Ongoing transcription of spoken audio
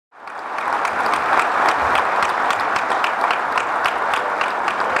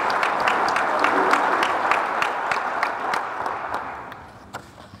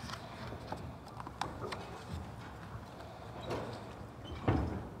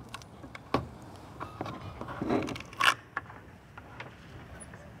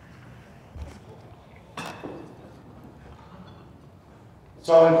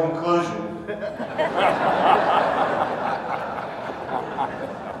So in conclusion,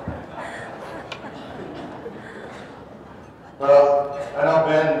 well, I know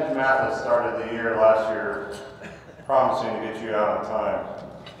Ben Mathis started the year last year promising to get you out on time.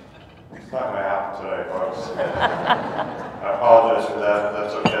 It's not going to happen today, folks. I apologize for that, but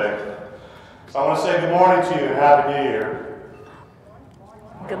that's okay. So I want to say good morning to you and Happy New Year.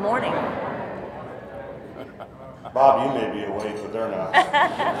 Good morning. Bob, you may be awake, but they're not.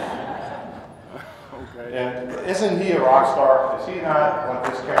 Okay. And isn't he a rock star? Is he not what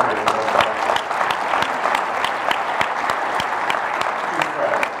this camera is?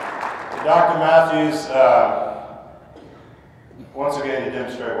 Dr. Matthews, once again, you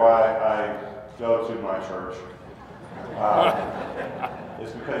demonstrate why I go to my church.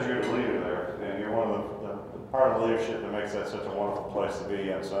 It's because you're the leader there, and you're one of the part of the leadership that makes that such a wonderful place to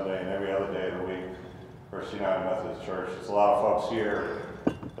be on Sunday and every other day of the week. First United Methodist Church. There's a lot of folks here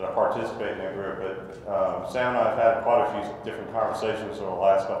that participate in that group, but Sam and I have had quite a few different conversations over the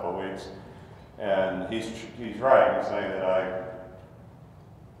last couple of weeks, and he's right in saying that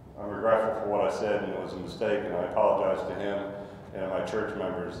I'm regretful for what I said, and it was a mistake, and I apologize to him and my church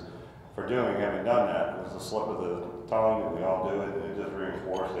members for having done that. It was a slip of the tongue, and we all do it, and it just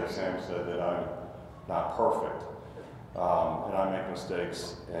reinforced, as Sam said, that I'm not perfect. And I make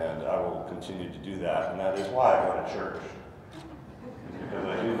mistakes, and I will continue to do that. And that is why I go to church, because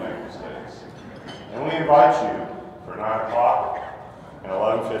I do make mistakes. And we invite you for 9 o'clock and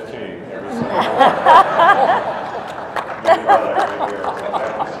 11:15 every Sunday morning.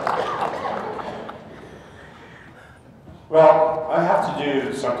 Well, I have to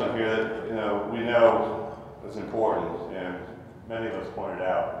do something here that we know is important, and many of us pointed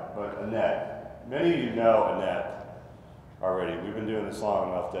out. But Annette, many of you know Annette already. We've been doing this long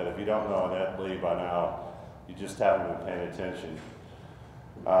enough that if you don't know Annette Lee by now, you just haven't been paying attention.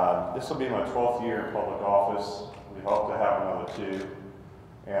 This will be my 12th year in public office. We hope to have another 2.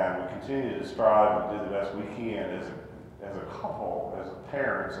 And we continue to strive and do the best we can as a couple, as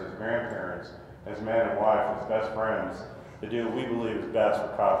parents, as grandparents, as man and wife, as best friends, to do what we believe is best for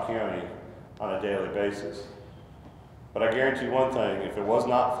Cobb County on a daily basis. But I guarantee one thing, if it was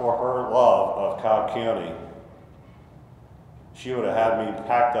not for her love of Cobb County, she would have had me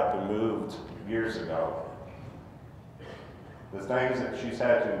packed up and moved years ago. The things that she's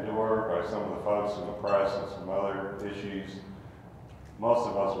had to endure by some of the folks in the press and some other issues, most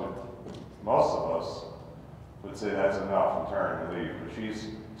of us would say that's enough and turn and leave. But she's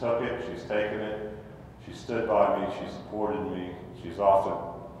took it, she's taken it, she stood by me, she supported me. She's often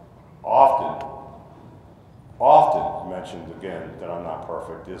mentioned again that I'm not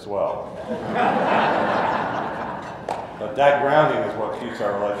perfect as well. But that grounding is what keeps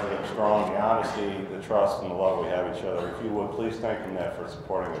our relationship strong, the honesty, the trust, and the love we have each other. If you would, please thank Annette for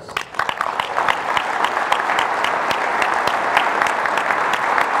supporting us.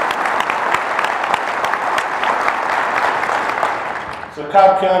 So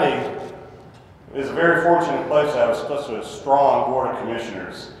Cobb County is a very fortunate place to have such a strong board of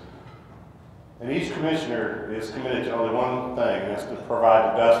commissioners. And each commissioner is committed to only one thing, and that's to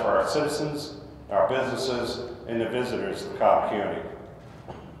provide the best for our citizens, our businesses, and the visitors of Cobb County.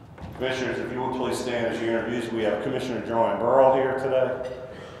 Commissioners, if you will please stand as you introduce. We have Commissioner Joanne Burrell here today,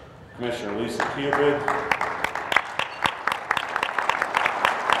 Commissioner Lisa Kubid,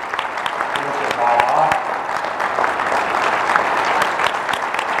 Commissioner Bob Ott,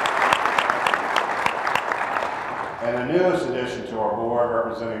 and the newest addition to our board,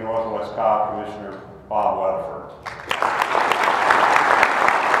 representing Northwest Cobb, Commissioner Bob Weatherford.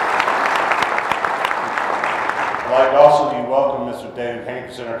 I'd like also to welcome Mr. David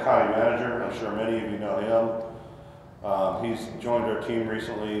Hankerson, our county manager. I'm sure many of you know him. He's joined our team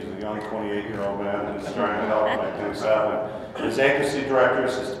recently. He's a young 28-year-old man who's trying to help make things happen. His agency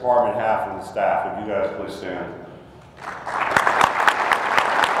directors, his department half, and the staff. Would you guys please stand?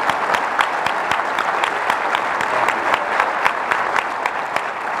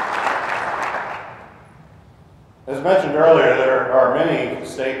 As mentioned earlier, there are many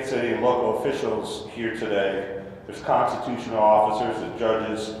state, city, and local officials here today. There's constitutional officers, there's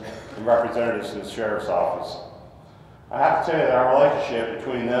judges, and representatives in the sheriff's office. I have to tell you that our relationship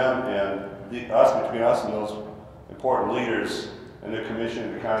between them and between us and those important leaders and the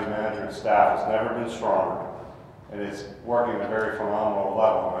commission, the county manager, and staff has never been stronger, and it's working at a very phenomenal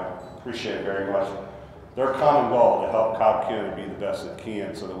level, and I appreciate it very much. Their common goal to help Cobb County be the best it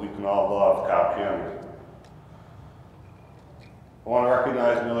can so that we can all love Cobb County. I want to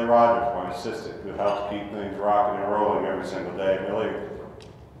recognize Millie Rogers, my assistant, who helps keep things rocking and rolling every single day. Millie,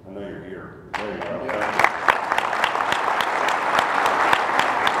 I know you're here. There you go.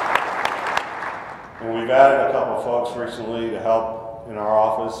 And we've added a couple of folks recently to help in our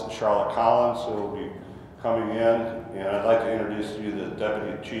office, Charlotte Collins, who will be coming in, and I'd like to introduce to you the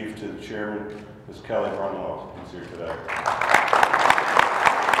Deputy Chief to the Chairman, Ms. Kelly Brunlow, who's here today.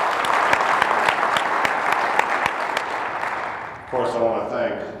 Of course, I want to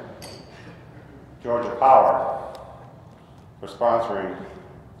thank Georgia Power for sponsoring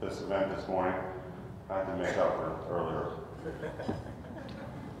this event this morning. I had to make up for it earlier.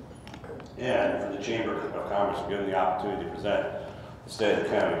 And for the Chamber of Commerce for giving the opportunity to present the state of the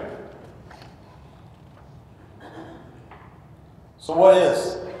county. So what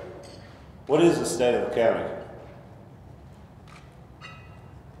is the state of the county?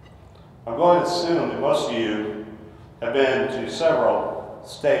 I'm going to assume that most of you have been to several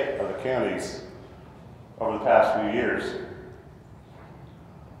state of the counties over the past few years.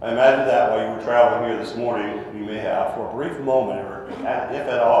 I imagine that while you were traveling here this morning, you may have, for a brief moment, or if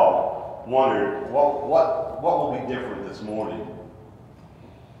at all, wondered what will be different this morning.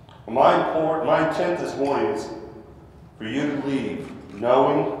 Well, my intent this morning is for you to leave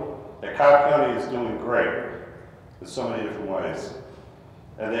knowing that Cobb County is doing great in so many different ways,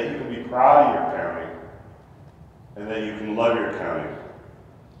 and that you can be proud of your county, and that you can love your county.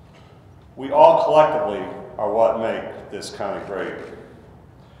 We all collectively are what make this county great.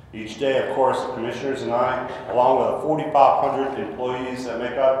 Each day, of course, the commissioners and I, along with the 4,500 employees that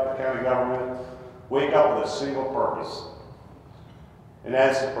make up the county government, wake up with a single purpose, and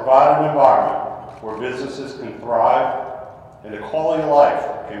that is to provide an environment where businesses can thrive and the quality of life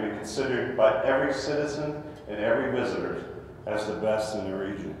can be considered by every citizen and every visitor as the best in the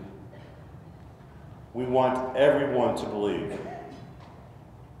region. We want everyone to believe,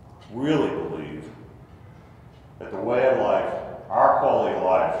 really believe, that the way of life, our quality of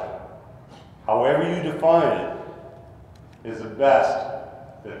life, however you define it, is the best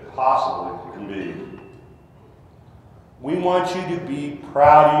that possibly can be. We want you to be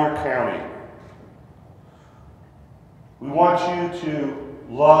proud of your county. We want you to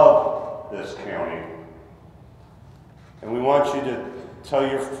love this county. And we want you to tell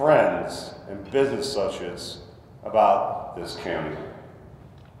your friends and business associates about this county.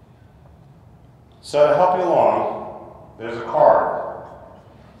 So to help you along, there's a card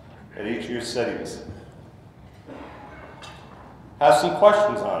at each of your cities. Has some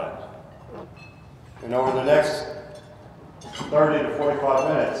questions on it. And over the next 30 to 45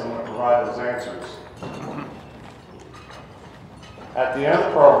 minutes, I'm going to provide those answers. At the end of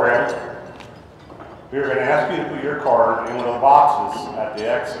the program, we're going to ask you to put your card in one of the boxes at the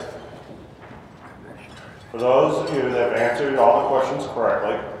exit. For those of you that have answered all the questions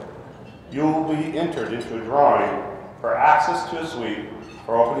correctly, you will be entered into a drawing for access to a suite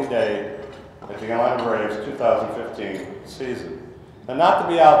for opening day at the Atlanta Braves 2015 season. And not to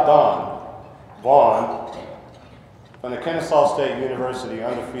be outdone, Vaughn, from the Kennesaw State University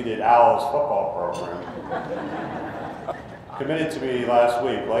undefeated Owls football program, committed to me late last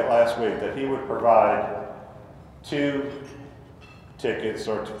week, that he would provide 4 tickets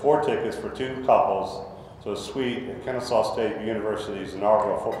for 2 couples to a suite at Kennesaw State University's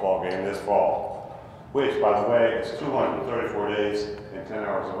inaugural football game this fall, which, by the way, is 234 days and 10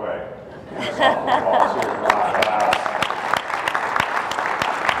 hours away. Kennesaw football is here in the house.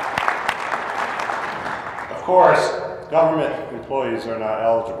 Of course, government employees are not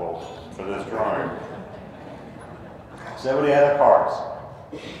eligible for this drawing. Does everybody have their cards?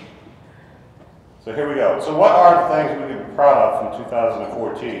 So here we go. So what are the things we can be proud of from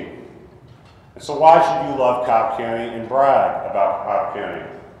 2014? And so why should you love Cobb County and brag about Cobb County?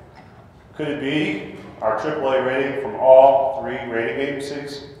 Could it be our AAA rating from all 3 rating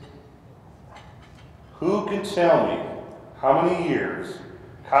agencies? Who can tell me how many years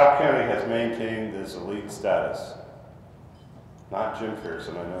Cobb County has maintained this elite status? Not Jim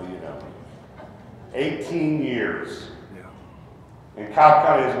Pearson, I know you know. 18 years. And Cobb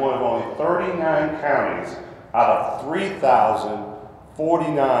County is one of only 39 counties out of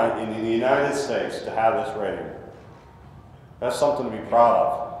 3,049 in the United States to have this rating. That's something to be proud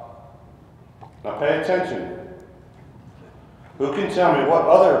of. Now pay attention. Who can tell me what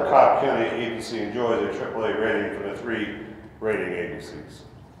other Cobb County agency enjoys a AAA rating from the 3 rating agencies?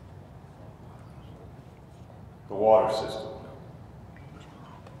 The water system.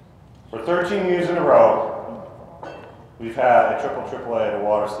 For 13 years in a row, we've had a AAA at the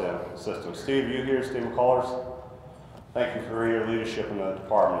water system. Steve, you here, Steve McCullers? Thank you for your leadership in the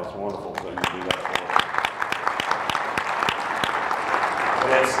department. It's wonderful that you do that for us.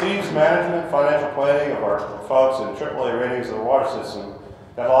 And it's Steve's management, financial planning of our folks in AAA ratings of the water system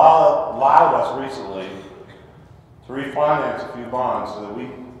that allowed us recently to refinance a few bonds so that we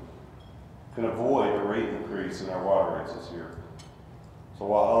can avoid a rate increase in our water rates this year. So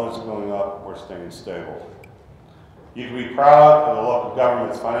while others are going up, we're staying stable. You can be proud of the local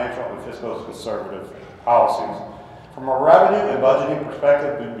government's financial and fiscal conservative policies. From a revenue and budgeting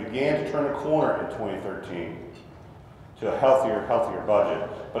perspective, we began to turn the corner in 2013 to a healthier budget.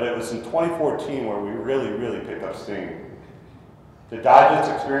 But it was in 2014 where we really picked up steam. The Digest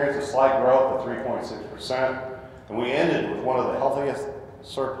experienced a slight growth of 3.6%, and we ended with one of the healthiest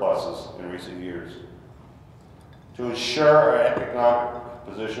surpluses in recent years. To ensure our economic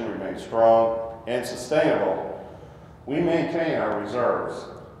position remains strong and sustainable, we maintain our reserves,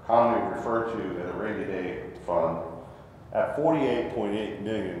 commonly referred to as a rainy day fund, at $48.8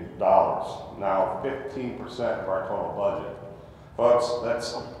 million, now 15% of our total budget. Folks,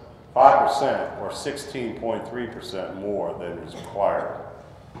 that's 5% or 16.3% more than is required.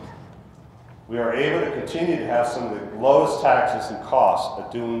 We are able to continue to have some of the lowest taxes and costs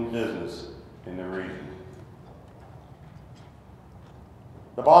of doing business in the region.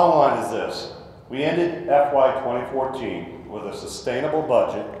 The bottom line is this: we ended FY 2014 with a sustainable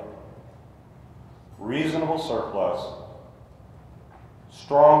budget, reasonable surplus,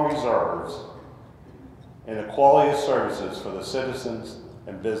 strong reserves, and the quality of services for the citizens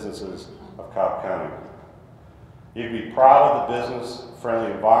and businesses of Cobb County. You can be proud of the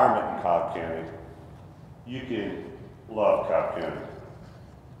business-friendly environment in Cobb County. You can love Cobb County.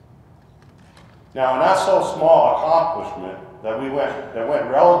 Now, a not so small accomplishment that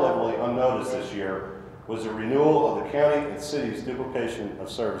went relatively unnoticed this year was the renewal of the county and city's duplication of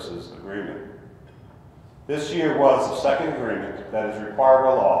services agreement. This year was the second agreement that is required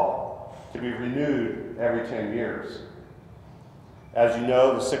by law to be renewed every 10 years. As you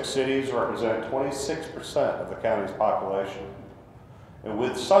know, the 6 cities represent 26% of the county's population, and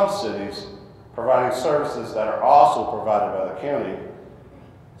with some cities providing services that are also provided by the county,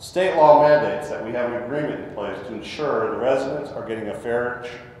 state law mandates that we have an agreement in place to ensure the residents are getting a fair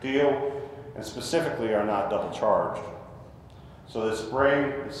deal and specifically are not double charged. So this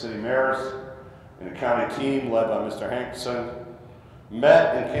spring, the city mayors and the county team led by Mr. Hankerson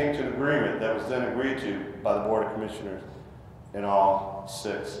met and came to an agreement that was then agreed to by the Board of Commissioners in all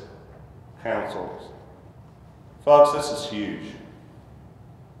 6 councils. Folks, this is huge.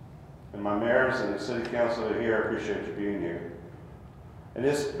 And my mayors and the city council are here, I appreciate you being here. And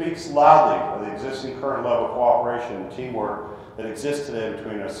this speaks loudly of the existing current level of cooperation and teamwork that exists today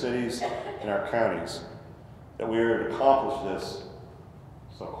between our cities and our counties, that we are able to accomplish this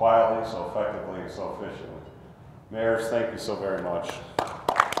so quietly, so effectively, and so efficiently. Mayors, thank you so very much.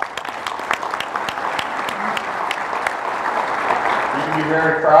 You can be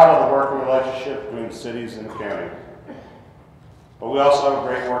very proud of the working relationship between the cities and the county. But we also have a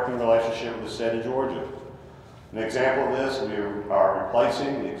great working relationship with the state of Georgia. An example of this, we are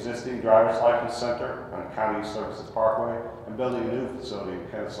replacing the existing driver's license center on County Services Parkway and building a new facility in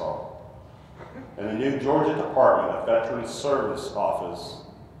Kennesaw. And the new Georgia Department of Veterans Service Office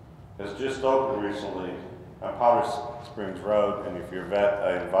has just opened recently on Powder Springs Road, and if you're a vet,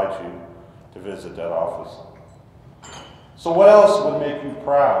 I invite you to visit that office. So what else would make you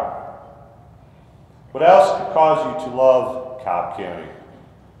proud? What else could cause you to love Cobb County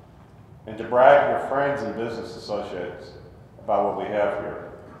and to brag to your friends and business associates about what we have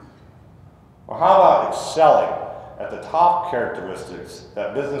here? Or how about excelling at the top characteristics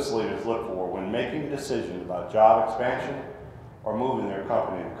that business leaders look for when making a decision about job expansion or moving their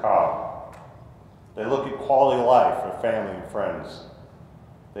company to Cobb? They look at quality of life for family and friends.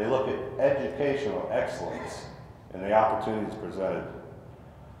 They look at educational excellence and the opportunities presented.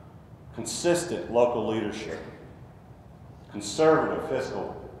 Consistent local leadership, conservative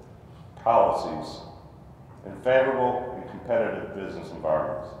fiscal policies, and favorable and competitive business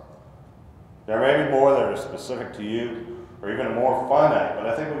environments. There may be more that are specific to you, or even more finite, but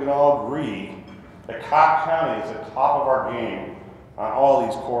I think we can all agree that Cobb County is at the top of our game on all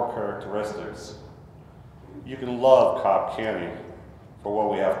these core characteristics. You can love Cobb County for what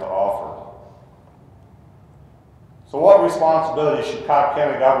we have to offer. So what responsibility should Cobb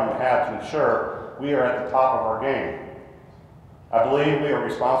County government have to ensure we are at the top of our game? I believe we are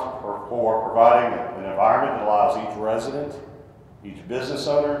responsible for providing an environment that allows each resident, each business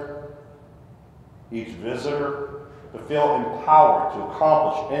owner, each visitor to feel empowered to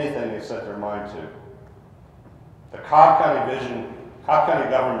accomplish anything they set their mind to. The Cobb County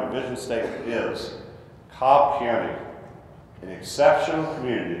government vision statement is Cobb County, an exceptional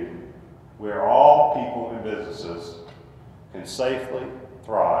community where all people and businesses can safely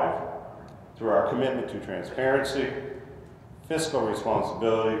thrive through our commitment to transparency, fiscal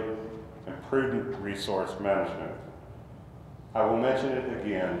responsibility, and prudent resource management. I will mention it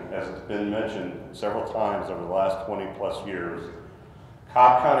again, as it's been mentioned several times over the last 20+ years.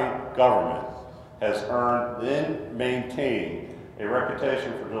 Cobb County government has earned and maintained a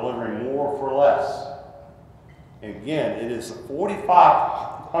reputation for delivering more for less. And again, it is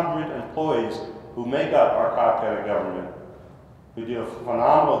 4,500 employees who make up our Cobb County government who do a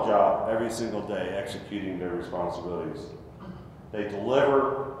phenomenal job every single day executing their responsibilities. They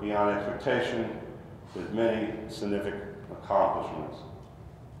deliver beyond expectation with many significant accomplishments.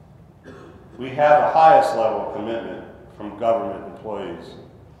 We have the highest level of commitment from government employees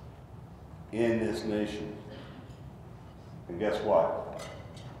in this nation. And guess what?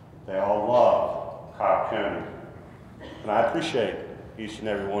 They all love Cobb County. And I appreciate each and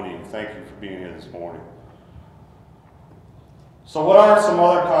every one of you. Thank you for being here this morning. So what are some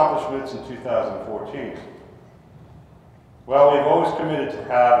other accomplishments in 2014? Well, we've always committed to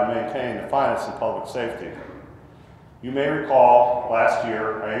have and maintain the finest in public safety. You may recall last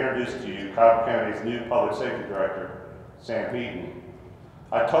year I introduced to you Cobb County's new public safety director, Sam Heaton.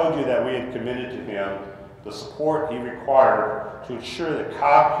 I told you that we had committed to him the support he required to ensure that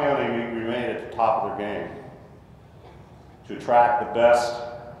Cobb County remained at the top of their game, to attract the best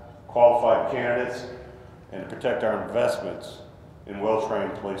qualified candidates, and to protect our investments in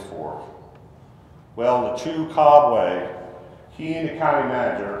well-trained police force. Well, in the true Cobb way, he and the county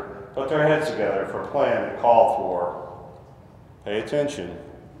manager put their heads together for a plan that called for, pay attention,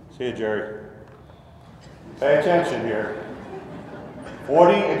 see you, Jerry, pay attention here,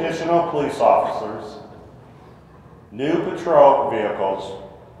 40 additional police officers, new patrol vehicles,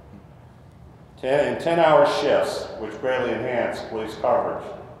 10-hour shifts, which greatly enhance police coverage.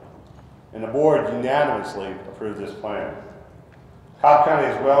 And the board unanimously approved this plan. Cobb County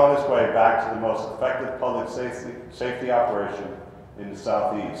is well on its way back to the most effective public safety operation in the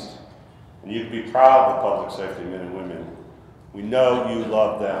Southeast. And you can be proud of the public safety men and women. We know you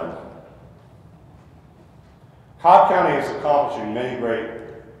love them. Cobb County is accomplishing many great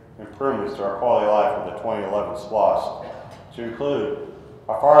improvements to our quality of life with the 2011 SPLOST, to include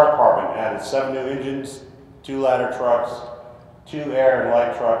our fire department added 7 new engines, 2 ladder trucks, 2 air and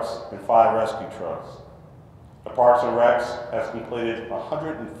light trucks, and 5 rescue trucks. The Parks and Recs has completed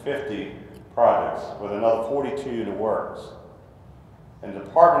 150 projects with another 42 in the works. And the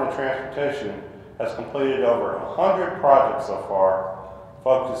Department of Transportation has completed over 100 projects so far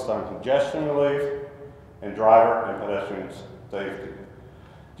focused on congestion relief and driver and pedestrian safety.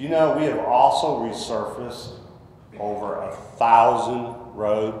 Do you know we have also resurfaced over 1,000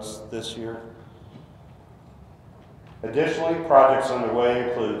 roads this year? Additionally, projects underway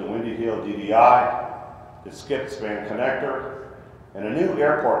include the Windy Hill DDI, the Skip Span Connector, and a new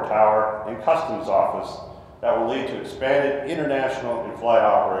airport tower and customs office that will lead to expanded international and flight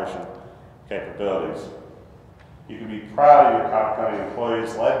operation capabilities. You can be proud of your Cobb County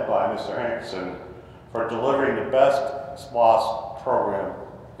employees led by Mr. Hankerson for delivering the best SPLOST program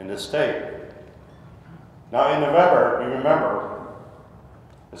in the state. Now in November, you remember,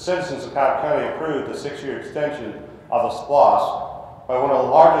 the citizens of Cobb County approved a 6-year extension of the SPLOST by one of the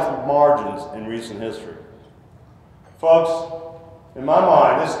largest margins in recent history. Folks, in my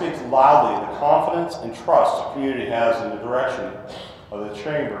mind, this speaks loudly of the confidence and trust the community has in the direction of the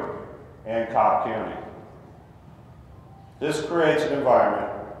Chamber and Cobb County. This creates an environment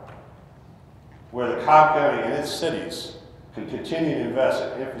where the Cobb County and its cities can continue to invest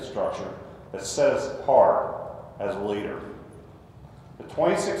in infrastructure that sets us apart as a leader. The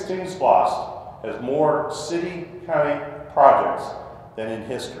 2016 SPLOST has more city-county projects than in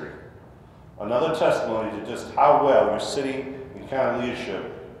history. Another testimony to just how well your city and county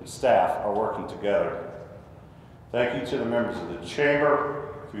leadership and staff are working together. Thank you to the members of the Chamber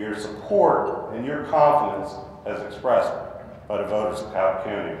for your support and your confidence as expressed by the voters of Cobb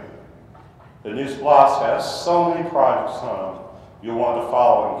County. The new SPLOST has so many projects on them you'll want to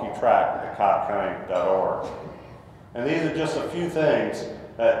follow and keep track at cobbcounty.org. And these are just a few things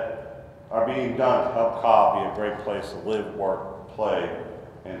that are being done to help Cobb be a great place to live, work, play,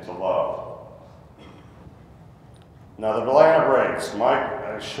 and to love. Now the Atlanta Braves, Mike,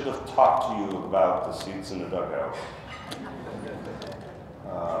 I should have talked to you about the seats in the dugout.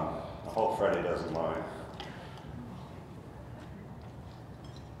 I hope Freddie doesn't mind.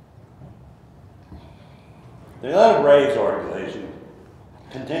 The Atlanta Braves organization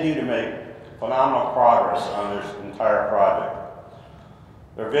continue to make phenomenal progress on their entire project.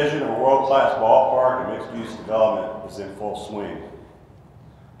 Their vision of a world-class ballpark and mixed-use development is in full swing.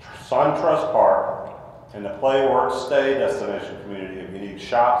 SunTrust Park and the Play, Work, Stay destination community of unique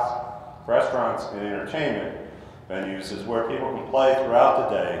shops, restaurants, and entertainment venues is where people can play throughout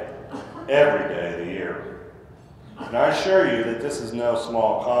the day, every day of the year. And I assure you that this is no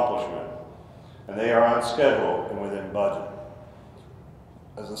small accomplishment, and they are on schedule and within budget.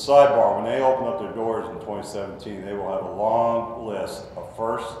 As a sidebar, when they open up their doors in 2017, they will have a long list of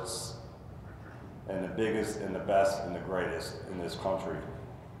firsts and the biggest and the best and the greatest in this country.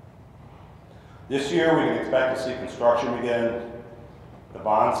 This year, we can expect to see construction begin, the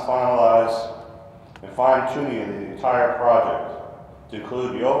bonds finalized, and fine-tuning of the entire project to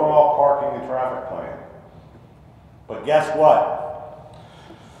include the overall parking and traffic plan. But guess what?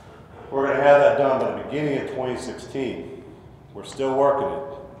 We're going to have that done by the beginning of 2016. We're still working it,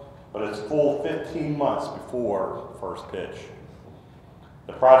 but it's full 15 months before first pitch.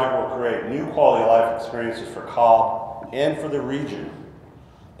 The project will create new quality of life experiences for Cobb and for the region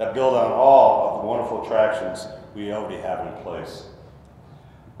that build on all of the wonderful attractions we already have in place.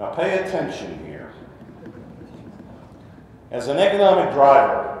 Now pay attention here. As an economic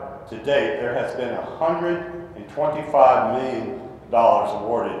driver, to date there has been $125 million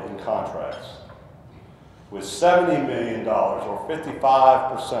awarded in contracts, with $70 million or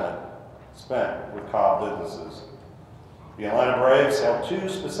 55% spent with Cobb businesses. The Atlanta Braves held 2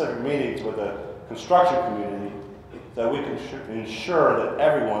 specific meetings with the construction community so that we can ensure that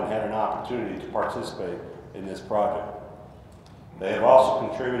everyone had an opportunity to participate in this project. They have also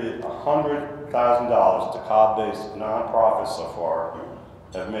contributed $100,000 to Cobb-based nonprofits so far,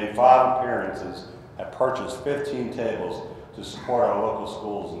 have made 5 appearances, have purchased 15 tables to support our local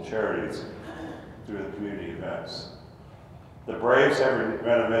schools and charities through the community events. The Braves have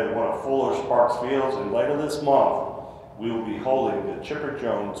renovated one of Fuller Sparks Fields, and later this month, we will be holding the Chipper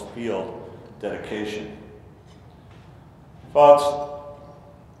Jones Field dedication. Folks,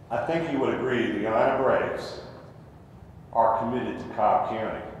 I think you would agree the Atlanta Braves are committed to Cobb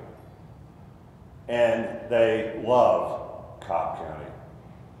County, and they love Cobb County.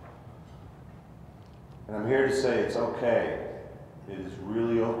 And I'm here to say it's okay. It is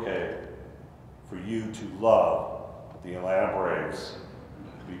really okay for you to love the Atlanta Braves,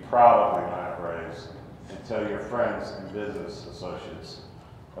 to be proud of the Atlanta Braves, and tell your friends and business associates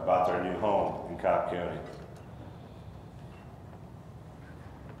about their new home in Cobb County.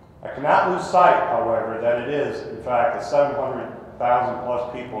 I cannot lose sight, however, that it is, in fact, the 700,000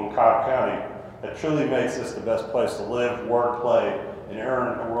 plus people in Cobb County that truly makes this the best place to live, work, play, and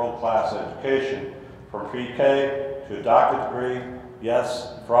earn a world-class education, from pre-K to a doctorate degree,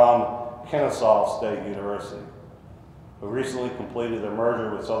 yes, from Kennesaw State University, who recently completed a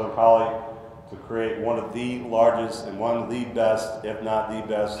merger with Southern Poly to create one of the largest and one of the best, if not the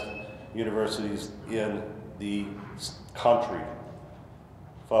best, universities in the country.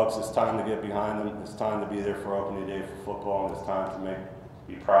 Folks, it's time to get behind them. It's time to be there for opening day for football, and it's time to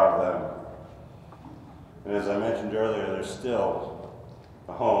be proud of them. And as I mentioned earlier, there's still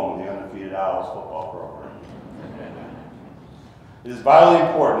a home in the Undefeated Owls football program. It is vitally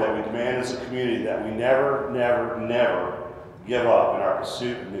important that we demand as a community that we never, never, never give up in our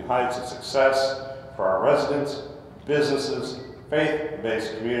pursuit of new heights of success for our residents, businesses,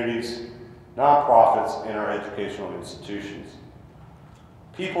 faith-based communities, nonprofits, and our educational institutions.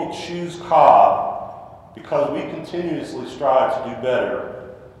 People choose Cobb because we continuously strive to do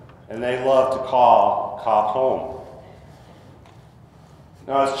better, and they love to call Cobb home.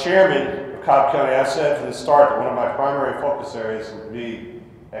 Now, as chairman of Cobb County, I said from the start that one of my primary focus areas would be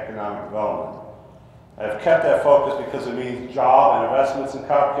economic development. I have kept that focus because it means job and investments in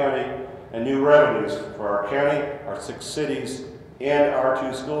Cobb County and new revenues for our county, our 6 cities, and our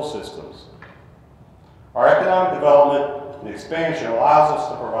 2 school systems. Our economic development and expansion allows us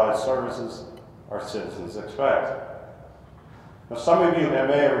to provide services our citizens expect. Now, some of you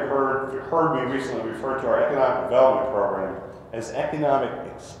may have heard me recently refer to our economic development program as economic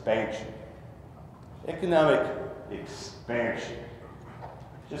expansion. Economic expansion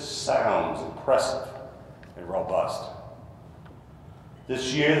just sounds impressive and robust.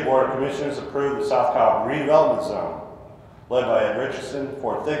 This year, the Board of Commissioners approved the South Cobb Redevelopment Zone, led by Ed Richardson,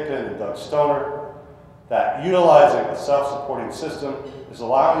 Ford Thigpen, and Doug Stoner, that utilizing a self-supporting system is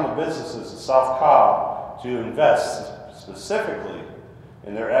allowing the businesses of South Cobb to invest specifically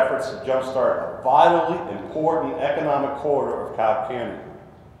in their efforts to jumpstart a vitally important economic corridor of Cobb County.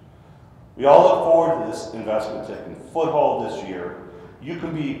 We all look forward to this investment taking foothold this year. You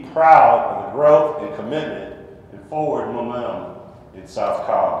can be proud of the growth and commitment and forward momentum in South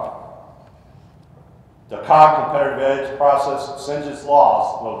Cobb. The Cobb Competitive Edge process, since its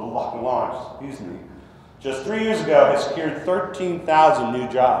launch, just 3 years ago, has secured 13,000 new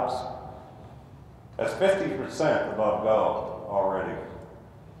jobs. That's 50% above goal already.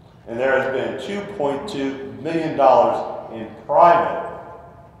 And there has been $2.2 million in private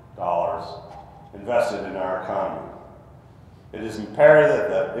dollars invested in our economy. It is imperative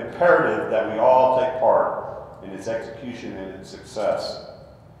that we all take part in its execution and its success.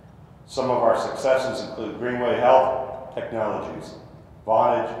 Some of our successes include Greenway Health Technologies,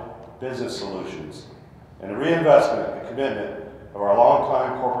 Vonage Business Solutions, and the reinvestment and commitment of our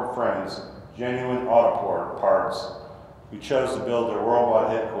longtime corporate friends, Genuine Auto Parts, who chose to build their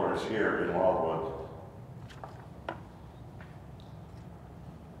worldwide headquarters here in Wildwood.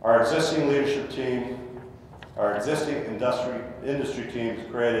 Our existing leadership team, our existing industry team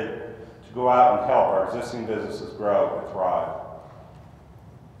is created to go out and help our existing businesses grow and thrive.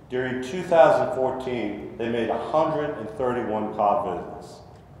 During 2014, they made 131 Cobb visits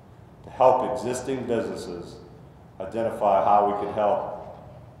to help existing businesses identify how we could help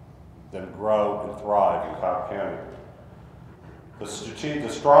them grow and thrive in Cobb County. The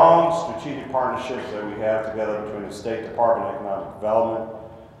strong strategic partnerships that we have together between the State Department of Economic Development,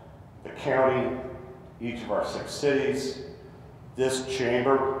 the county, each of our 6 cities, this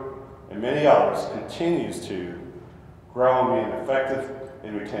chamber, and many others continues to grow and be effective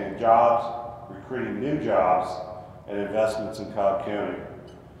in retaining jobs, recruiting new jobs, and investments in Cobb County.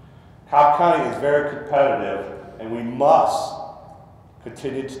 Cobb County is very competitive, and we must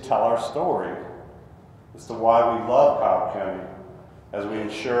continue to tell our story as to why we love Cobb County as we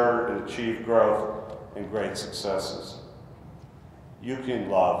ensure and achieve growth and great successes. You can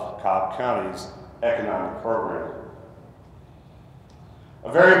love Cobb County's economic program.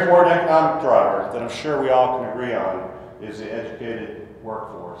 A very important economic driver that I'm sure we all can agree on is the educated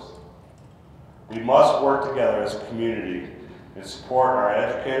workforce. We must work together as a community and support our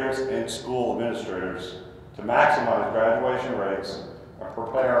educators and school administrators to maximize graduation rates and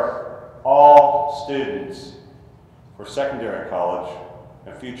prepare all students for secondary college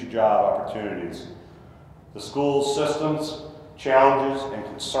and future job opportunities. The school system's challenges and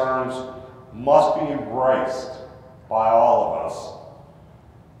concerns must be embraced by all of us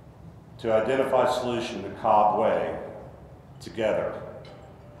to identify a solution the Cobb way together.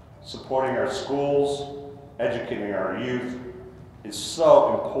 Supporting our schools, educating our youth is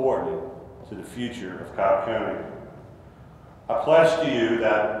so important to the future of Cobb County. I pledge to you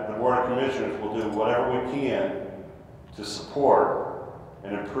that the Board of Commissioners will do whatever we can to support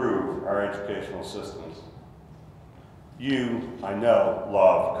and improve our educational systems. You, I know,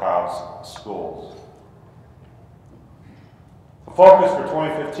 love Cobb's schools. The focus for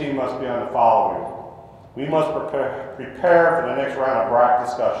 2015 must be on the following. We must prepare for the next round of BRAC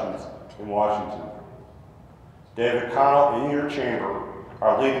discussions in Washington. David Connell and your chamber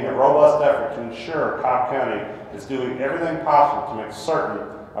are leading a robust effort to ensure Cobb County is doing everything possible to make certain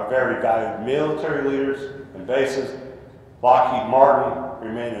our very valued military leaders and bases, Lockheed Martin,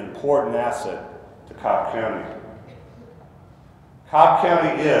 remain an important asset to Cobb County. Cobb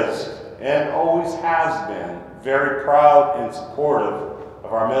County is, and always has been, very proud and supportive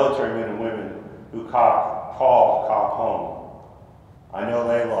of our military men and women who call Cobb home. I know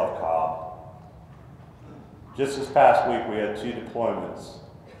they love Cobb. Just this past week, we had 2 deployments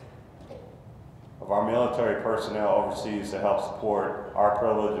of our military personnel overseas to help support our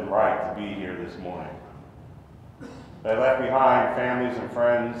privilege and right to be here this morning. They left behind families and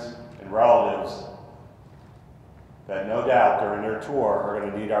friends and relatives that no doubt during their tour are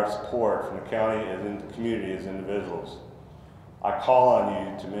going to need our support from the county and in the community as individuals. I call on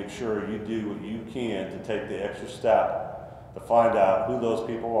you to make sure you do what you can to take the extra step to find out who those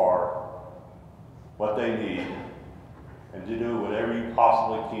people are, what they need, and to do whatever you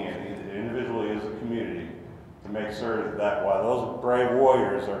possibly can, either individually as a community, to make sure that while those brave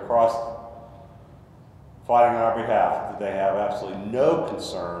warriors are across fighting on our behalf, that they have absolutely no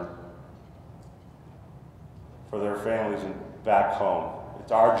concern for their families back home.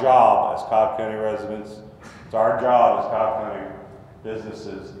 It's our job as Cobb County residents, it's our job as Cobb County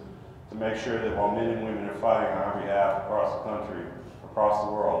businesses to make sure that while men and women are fighting on our behalf across the country, across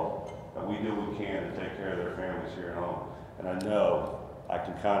the world, that we do what we can to take care of their families here at home. And I know I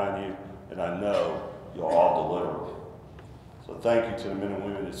can count on you, and I know you'll all deliver. So thank you to the men and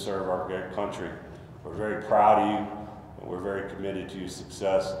women that serve our great country. We're very proud of you, and we're very committed to your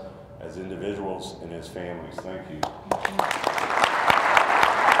success as individuals and as families. Thank you.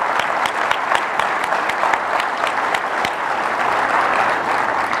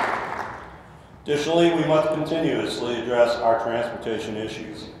 Additionally, we must continuously address our transportation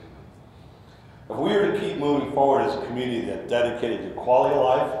issues. If we are to keep moving forward as a community that's dedicated to quality of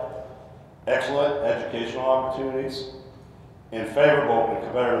life, excellent educational opportunities, and favorable and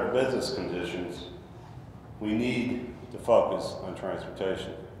competitive business conditions, we need to focus on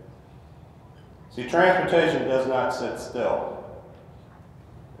transportation. See, transportation does not sit still,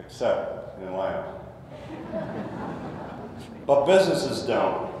 except in Atlanta. But businesses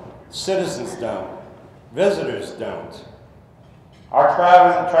don't, citizens don't, visitors don't. Our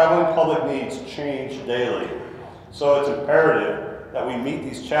traveling public needs change daily, so it's imperative that we meet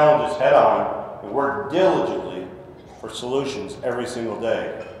these challenges head on and work diligently for solutions every single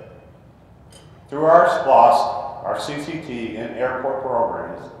day. Through our SPLOST, our CCT, and airport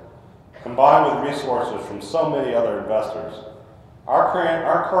programs, combined with resources from so many other investors, our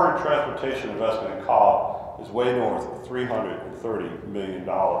current transportation investment in Cobb is way north of $330 million.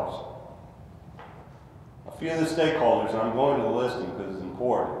 A few of the stakeholders, and I'm going to the listing because it's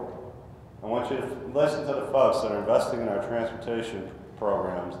important. I want you to listen to the folks that are investing in our transportation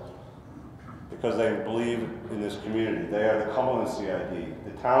programs because they believe in this community. They are the Cumberland CID,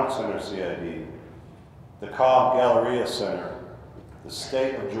 the Town Center CID, the Cobb Galleria Center, the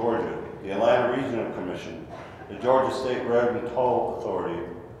State of Georgia, the Atlanta Regional Commission, the Georgia State Road and Toll Authority,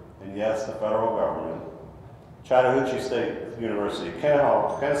 and yes, the federal government, Chattahoochee State University,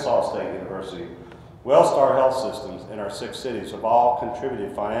 Kennesaw State University, Wellstar Health Systems, and our 6 cities have all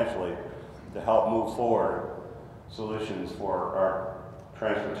contributed financially to help move forward solutions for our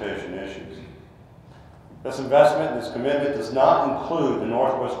transportation issues. This investment, this commitment does not include the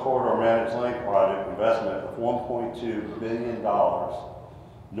Northwest Corridor Managed Lane Project investment of $1.2 billion,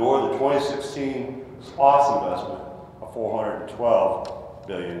 nor the 2016 SPLOST investment of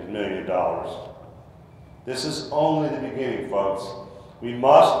 $412 million. This is only the beginning, folks. We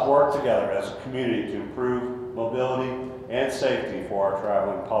must work together as a community to improve mobility and safety for our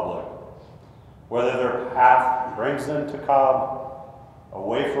traveling public. Whether their path brings them to Cobb,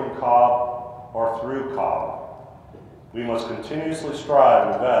 away from Cobb, or through Cobb, we must continuously strive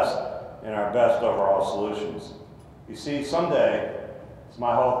and invest in our best overall solutions. You see, someday, it's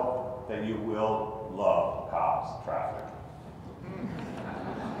my hope that you will love Cobb's traffic.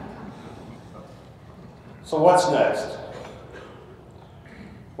 So what's next?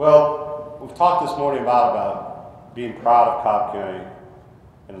 Well, we've talked this morning about being proud of Cobb County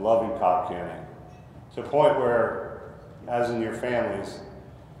and loving Cobb County to a point where, as in your families,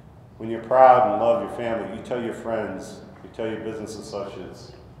 when you're proud and love your family, you tell your friends, you tell your business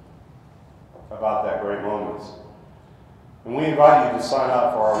associates about that great moment. And we invite you to sign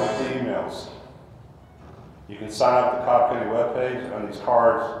up for our weekly emails. You can sign up at the Cobb County webpage on these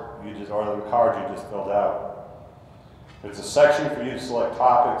cards, or the cards you just filled out. There's a section for you to select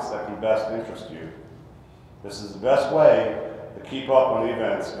topics that can best interest you. This is the best way to keep up on the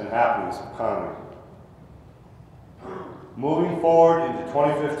events and happenings of Conway. Moving forward into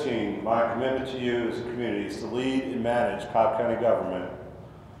 2015, my commitment to you as a community is to lead and manage Cobb County government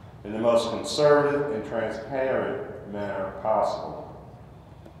in the most conservative and transparent manner possible.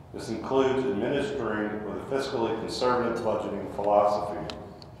 This includes administering with a fiscally conservative budgeting philosophy.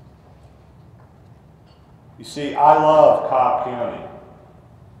 You see, I love Cobb County,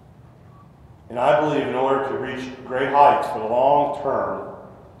 and I believe in order to reach great heights for the long term,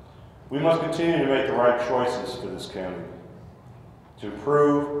 we must continue to make the right choices for this county, to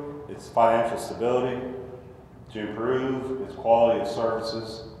improve its financial stability, to improve its quality of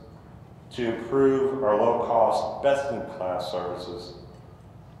services, to improve our low-cost, best-in-class services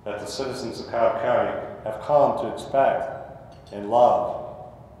that the citizens of Cobb County have come to expect and love.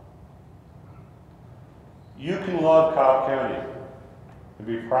 You can love Cobb County and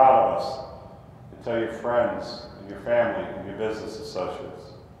be proud of us and tell your friends and your family and your business associates.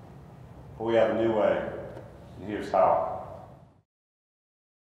 But we have a new way, and here's how.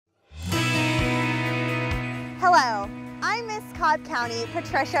 Hello, I'm Miss Cobb County,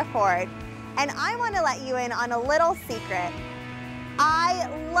 Patricia Ford, and I want to let you in on a little secret. I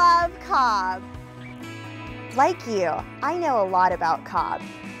love Cobb. Like you, I know a lot about Cobb.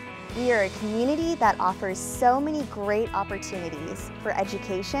 We are a community that offers so many great opportunities for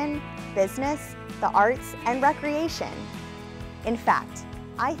education, business, the arts, and recreation. In fact,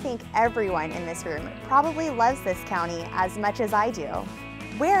 I think everyone in this room probably loves this county as much as I do.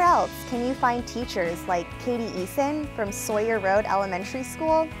 Where else can you find teachers like Katie Eason from Sawyer Road Elementary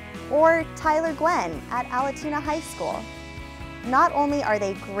School or Tyler Gwen at Allatoona High School? Not only are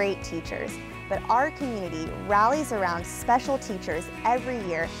they great teachers, but our community rallies around special teachers every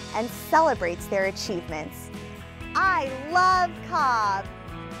year and celebrates their achievements. I love Cobb!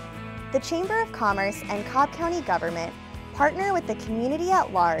 The Chamber of Commerce and Cobb County government partner with the community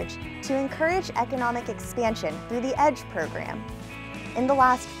at large to encourage economic expansion through the EDGE program. In the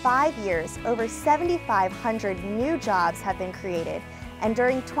last 5 years, over 7,500 new jobs have been created, and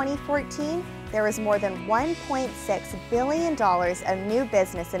during 2014, there was more than $1.6 billion of new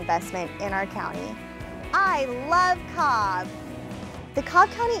business investment in our county. I love Cobb! The Cobb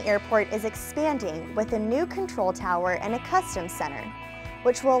County Airport is expanding with a new control tower and a customs center,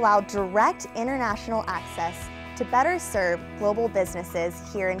 which will allow direct international access to better serve global businesses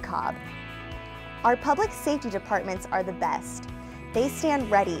here in Cobb. Our public safety departments are the best. They stand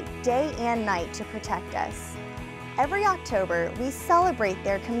ready day and night to protect us. Every October, we celebrate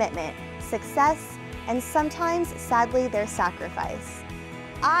their commitment, success, and sometimes, sadly, their sacrifice.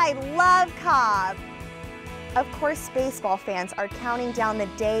 I love Cobb! Of course, baseball fans are counting down the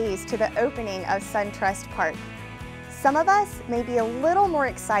days to the opening of SunTrust Park. Some of us may be a little more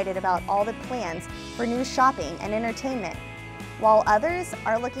excited about all the plans for new shopping and entertainment, while others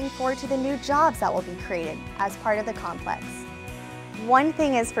are looking forward to the new jobs that will be created as part of the complex. One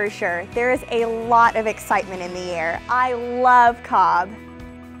thing is for sure, there is a lot of excitement in the air. I love Cobb.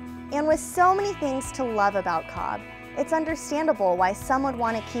 And with so many things to love about Cobb, it's understandable why some would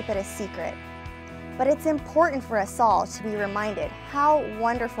want to keep it a secret. But it's important for us all to be reminded how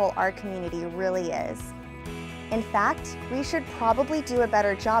wonderful our community really is. In fact, we should probably do a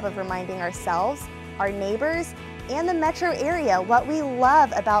better job of reminding ourselves, our neighbors, and the metro area what we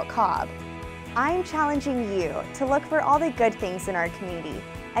love about Cobb. I'm challenging you to look for all the good things in our community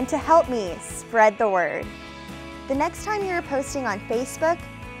and to help me spread the word. The next time you're posting on Facebook,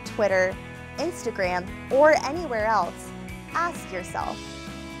 Twitter, Instagram, or anywhere else, ask yourself,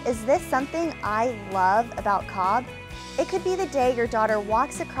 is this something I love about Cobb? It could be the day your daughter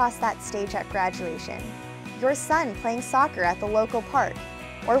walks across that stage at graduation, your son playing soccer at the local park,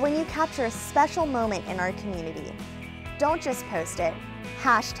 or when you capture a special moment in our community. Don't just post it,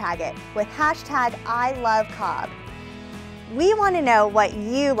 hashtag it with hashtag #ILoveCobb. We want to know what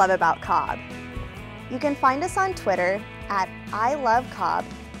you love about Cobb. You can find us on Twitter at @ILoveCobb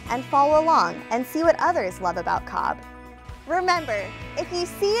and follow along and see what others love about Cobb. Remember, if you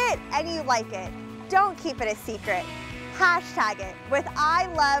see it and you like it, don't keep it a secret. Hashtag it with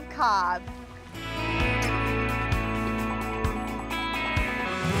 #ILoveCobb.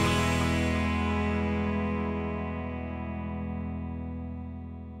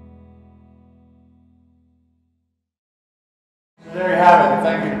 So there you have it.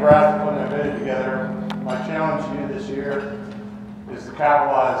 Thank you to Brad for putting that video together. My challenge to you this year is to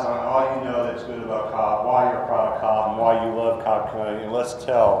capitalize on all you know that's good about Cobb, why you're proud of Cobb, and why you love Cobb County, and let's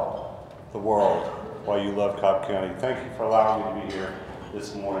tell the world why you love Cobb County. Thank you for allowing me to be here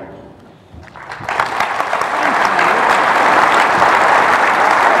this morning.